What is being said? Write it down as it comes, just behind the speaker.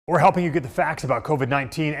We're helping you get the facts about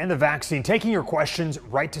COVID-19 and the vaccine, taking your questions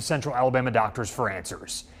right to Central Alabama doctors for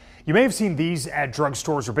answers. You may have seen these at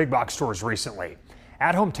drugstores or big box stores recently.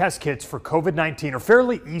 At-home test kits for COVID-19 are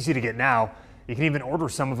fairly easy to get now. You can even order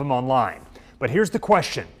some of them online. But here's the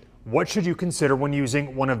question. What should you consider when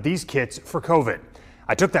using one of these kits for COVID?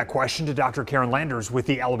 I took that question to Dr. Karen Landers with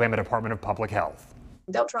the Alabama Department of Public Health.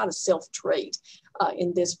 They'll try to self-treat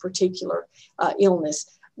in this particular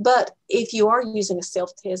illness. But if you are using a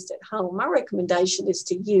self-test at home, my recommendation is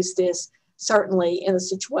to use this certainly in a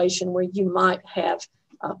situation where you might have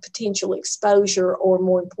potential exposure, or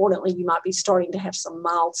more importantly, you might be starting to have some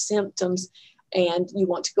mild symptoms and you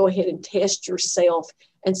want to go ahead and test yourself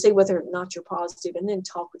and see whether or not you're positive, and then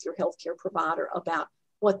talk with your healthcare provider about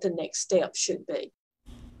what the next step should be.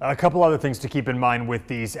 A couple other things to keep in mind with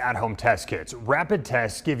these at-home test kits. Rapid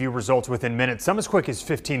tests give you results within minutes, some as quick as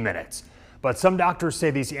 15 minutes. But some doctors say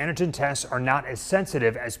these antigen tests are not as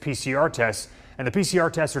sensitive as PCR tests, and the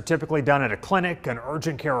PCR tests are typically done at a clinic, an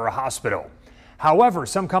urgent care, or a hospital. However,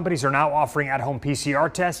 some companies are now offering at-home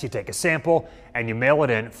PCR tests. You take a sample and you mail it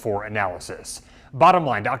in for analysis. Bottom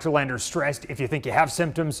line, Dr. Landers stressed, if you think you have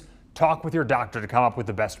symptoms, talk with your doctor to come up with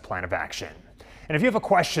the best plan of action. And if you have a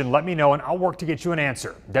question, let me know and I'll work to get you an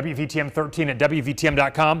answer. WVTM13 at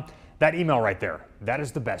WVTM.com. That email right there, that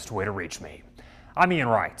is the best way to reach me. I'm Ian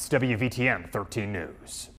Wrights, WVTM 13 News.